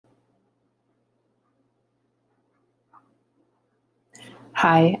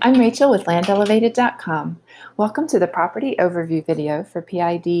Hi, I'm Rachel with landelevated.com. Welcome to the property overview video for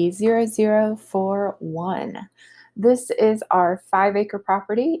PID 0041. This is our 5-acre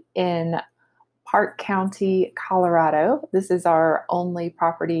property in Park County, Colorado. This is our only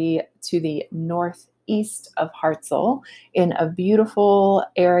property to the northeast of Parcel in a beautiful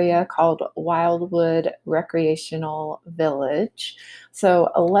area called Wildwood Recreational Village.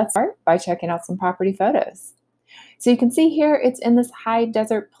 So let's start by checking out some property photos. So you can see here, it's in this high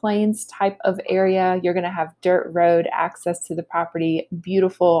desert plains type of area. You're going to have dirt road access to the property,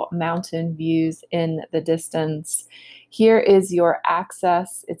 beautiful mountain views in the distance. Here is your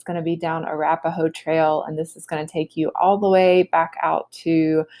access. It's going to be down Arapahoe Trail, and this is going to take you all the way back out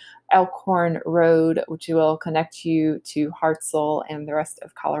to Elkhorn Road, which will connect you to Hartselle and the rest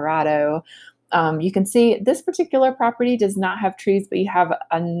of Colorado. You can see this particular property does not have trees, but you have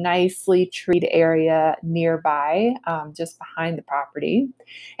a nicely treed area nearby, just behind the property.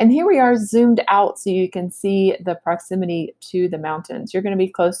 And here we are zoomed out so you can see the proximity to the mountains. You're going to be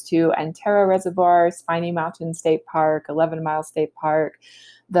close to Antero Reservoir, Spinney Mountain State Park, 11-Mile State Park.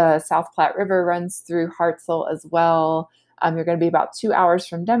 The South Platte River runs through Hartselle as well. You're going to be about 2 hours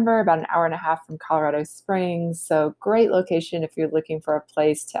from Denver, about an hour and a half from Colorado Springs. So great location if you're looking for a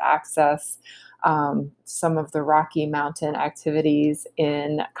place to access some of the Rocky Mountain activities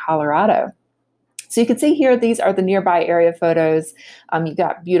in Colorado. So you can see here, these are the nearby area photos. You've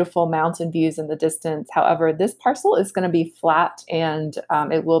got beautiful mountain views in the distance. However, this parcel is going to be flat, and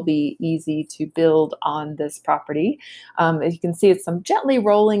it will be easy to build on this property. As you can see, it's some gently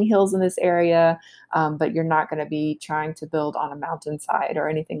rolling hills in this area, but you're not going to be trying to build on a mountainside or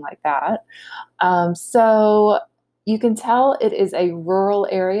anything like that. So you can tell it is a rural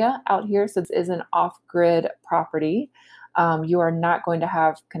area out here, so this is an off-grid property. You are not going to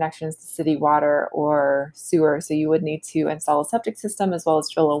have connections to city water or sewer, so you would need to install a septic system as well as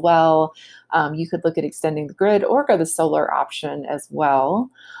drill a well. You could look at extending the grid or go the solar option as well.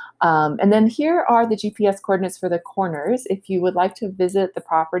 And then here are the GPS coordinates for the corners. If you would like to visit the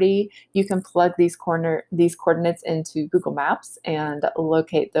property, you can plug these coordinates into Google Maps and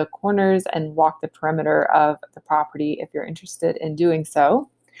locate the corners and walk the perimeter of the property if you're interested in doing so.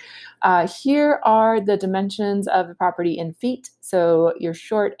 Here are the dimensions of the property in feet. So your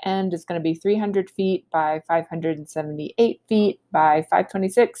short end is going to be 300 feet by 578 feet by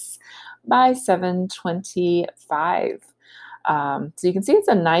 526 by 725. So you can see it's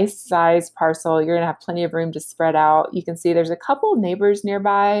a nice sized parcel. You're going to have plenty of room to spread out. You can see there's a couple neighbors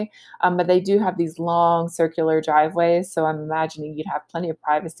nearby, but they do have these long circular driveways. So I'm imagining you'd have plenty of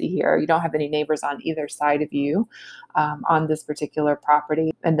privacy here. You don't have any neighbors on either side of you on this particular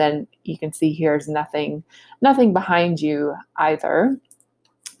property. And then you can see here's nothing behind you either.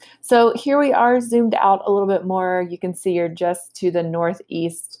 So here we are zoomed out a little bit more. You can see you're just to the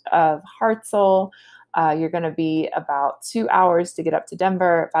northeast of Hartselle. You're going to be about 2 hours to get up to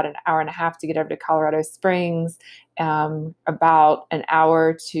Denver, about an hour and a half to get over to Colorado Springs, about an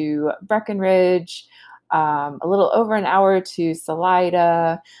hour to Breckenridge, a little over an hour to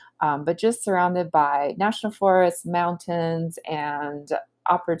Salida, but just surrounded by national forests, mountains, and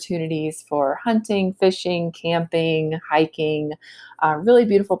opportunities for hunting, fishing, camping, hiking. Really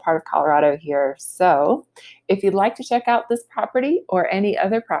beautiful part of Colorado here. So if you'd like to check out this property or any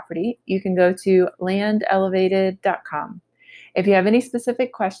other property, you can go to landelevated.com. If you have any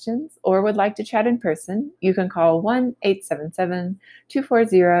specific questions or would like to chat in person, you can call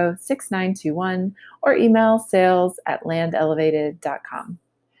 1-877-240-6921 or email sales@landelevated.com.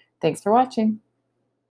 Thanks for watching.